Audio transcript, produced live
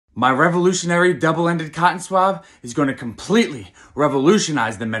My revolutionary double-ended cotton swab is going to completely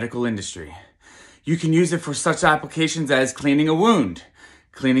revolutionize the medical industry. You can use it for such applications as cleaning a wound,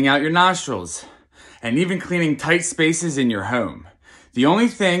 cleaning out your nostrils, and even cleaning tight spaces in your home. The only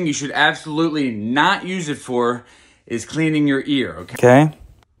thing you should absolutely not use it for is cleaning your ear, okay? Okay.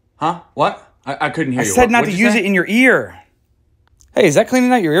 Huh? What? I couldn't hear you. I said not to use it in your ear. Hey, is that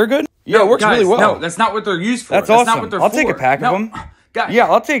cleaning out your ear good? Yeah, it works guys, really well. No, that's not what they're used for. That's awesome. Not what they're I'll for. take a pack of them. Guys. Yeah,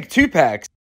 I'll take 2 packs.